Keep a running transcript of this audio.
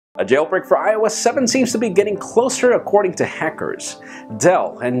A jailbreak for iOS 7 seems to be getting closer according to hackers.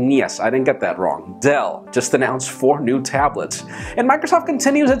 Dell, and yes, I didn't get that wrong, Dell just announced 4 new tablets. And Microsoft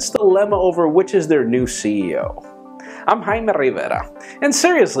continues its dilemma over which is their new CEO. I'm Jaime Rivera. And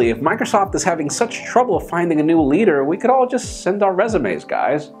seriously, if Microsoft is having such trouble finding a new leader, we could all just send our resumes,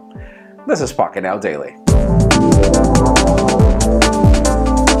 guys. This is Pocketnow Daily.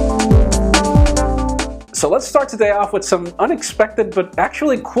 So let's start today off with some unexpected but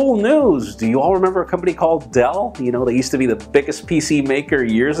actually cool news. Do you all remember a company called Dell? You know, they used to be the biggest PC maker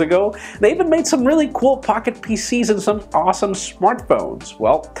years ago. They even made some really cool pocket PCs and some awesome smartphones.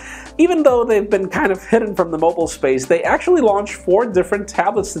 Well, even though they've been kind of hidden from the mobile space, they actually launched 4 different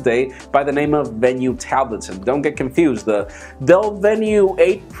tablets today by the name of Venue tablets. And don't get confused, the Dell Venue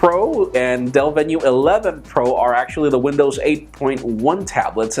 8 Pro and Dell Venue 11 Pro are actually the Windows 8.1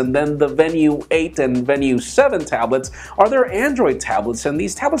 tablets, and then the Venue 8 and Venue 7 tablets are their Android tablets, and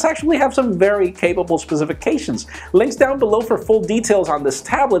these tablets actually have some very capable specifications. Links down below for full details on these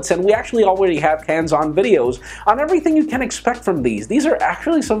tablets, and we actually already have hands-on videos on everything you can expect from these. These are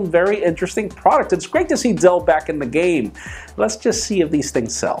actually some very interesting products. It's great to see Dell back in the game. Let's just see if these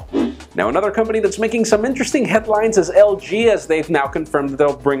things sell. Now, another company that's making some interesting headlines is LG, as they've now confirmed that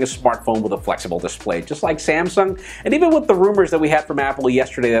they'll bring a smartphone with a flexible display, just like Samsung, and even with the rumors that we had from Apple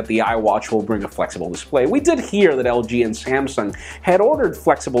yesterday that the iWatch will bring a flexible display. We did hear that LG and Samsung had ordered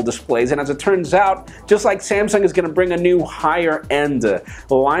flexible displays, and as it turns out, just like Samsung is going to bring a new higher-end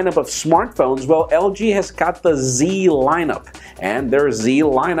lineup of smartphones, well, LG has got the Z lineup, and their Z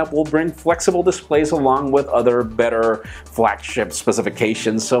lineup will bring flexible displays along with other better flagship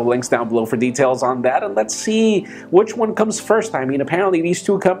specifications. So links down below for details on that, and let's see which one comes first. I mean, apparently these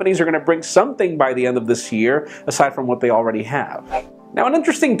 2 companies are going to bring something by the end of this year, aside from what they already have. Now, an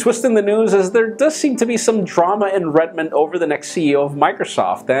interesting twist in the news is there does seem to be some drama in Redmond over the next CEO of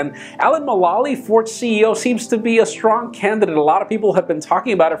Microsoft, and Alan Mulally, fourth CEO, seems to be a strong candidate. A lot of people have been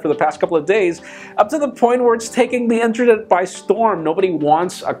talking about it for the past couple of days, up to the point where it's taking the internet by storm. Nobody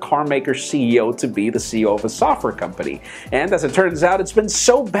wants a car maker CEO to be the CEO of a software company. And as it turns out, it's been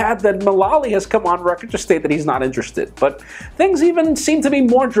so bad that Mulally has come on record to state that he's not interested. But things even seem to be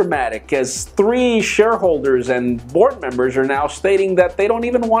more dramatic, as 3 shareholders and board members are now stating that they don't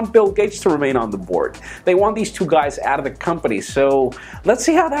even want Bill Gates to remain on the board. They want these 2 guys out of the company. So let's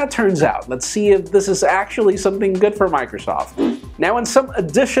see how that turns out. Let's see if this is actually something good for Microsoft. Now, in some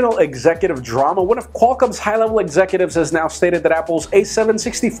additional executive drama, one of Qualcomm's high-level executives has now stated that Apple's A7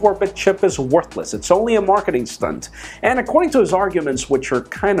 64-bit chip is worthless. It's only a marketing stunt. And according to his arguments, which are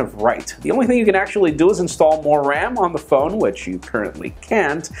kind of right, the only thing you can actually do is install more RAM on the phone, which you currently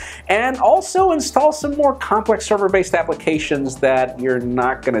can't, and also install some more complex server-based applications that you're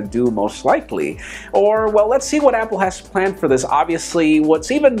not going to do most likely. Or, well, let's see what Apple has planned for this. Obviously,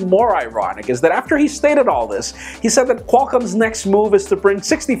 what's even more ironic is that after he stated all this, he said that Qualcomm's next move is to bring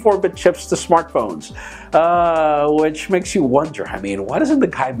 64-bit chips to smartphones. Which makes you wonder, I mean, why doesn't the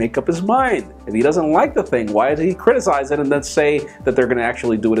guy make up his mind? If he doesn't like the thing, why does he criticize it and then say that they're going to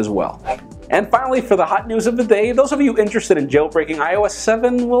actually do it as well? And finally, for the hot news of the day, those of you interested in jailbreaking iOS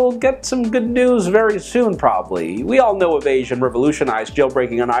 7 will get some good news very soon, probably. We all know Evasion revolutionized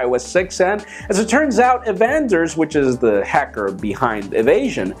jailbreaking on iOS 6, and as it turns out, Evanders, which is the hacker behind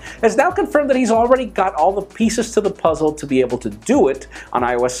Evasion, has now confirmed that he's already got all the pieces to the puzzle to be able to do it on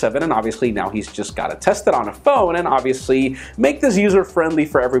iOS 7, and obviously now he's just got to test it on a phone and obviously make this user-friendly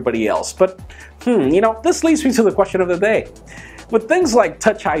for everybody else. But, you know, this leads me to the question of the day. With things like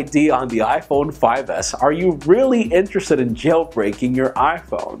Touch ID on the iPhone 5S, are you really interested in jailbreaking your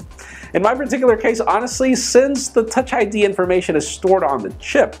iPhone? In my particular case, honestly, since the Touch ID information is stored on the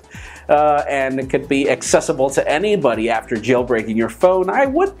chip, and it could be accessible to anybody after jailbreaking your phone, I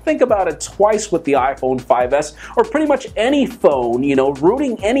would think about it twice with the iPhone 5S, or pretty much any phone, you know,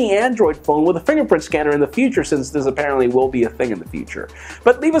 rooting any Android phone with a fingerprint scanner in the future, since this apparently will be a thing in the future.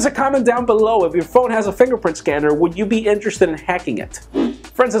 But leave us a comment down below. If your phone has a fingerprint scanner, would you be interested in hacking it?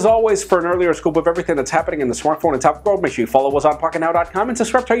 Friends, as always, for an earlier scoop of everything that's happening in the smartphone and tablet world, make sure you follow us on Pocketnow.com and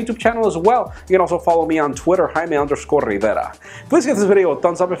subscribe to our YouTube channel as well. You can also follow me on Twitter, Jaime_Rivera. Please give this video a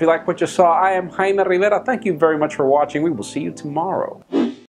thumbs up if you like what you saw. I am Jaime Rivera. Thank you very much for watching. We will see you tomorrow.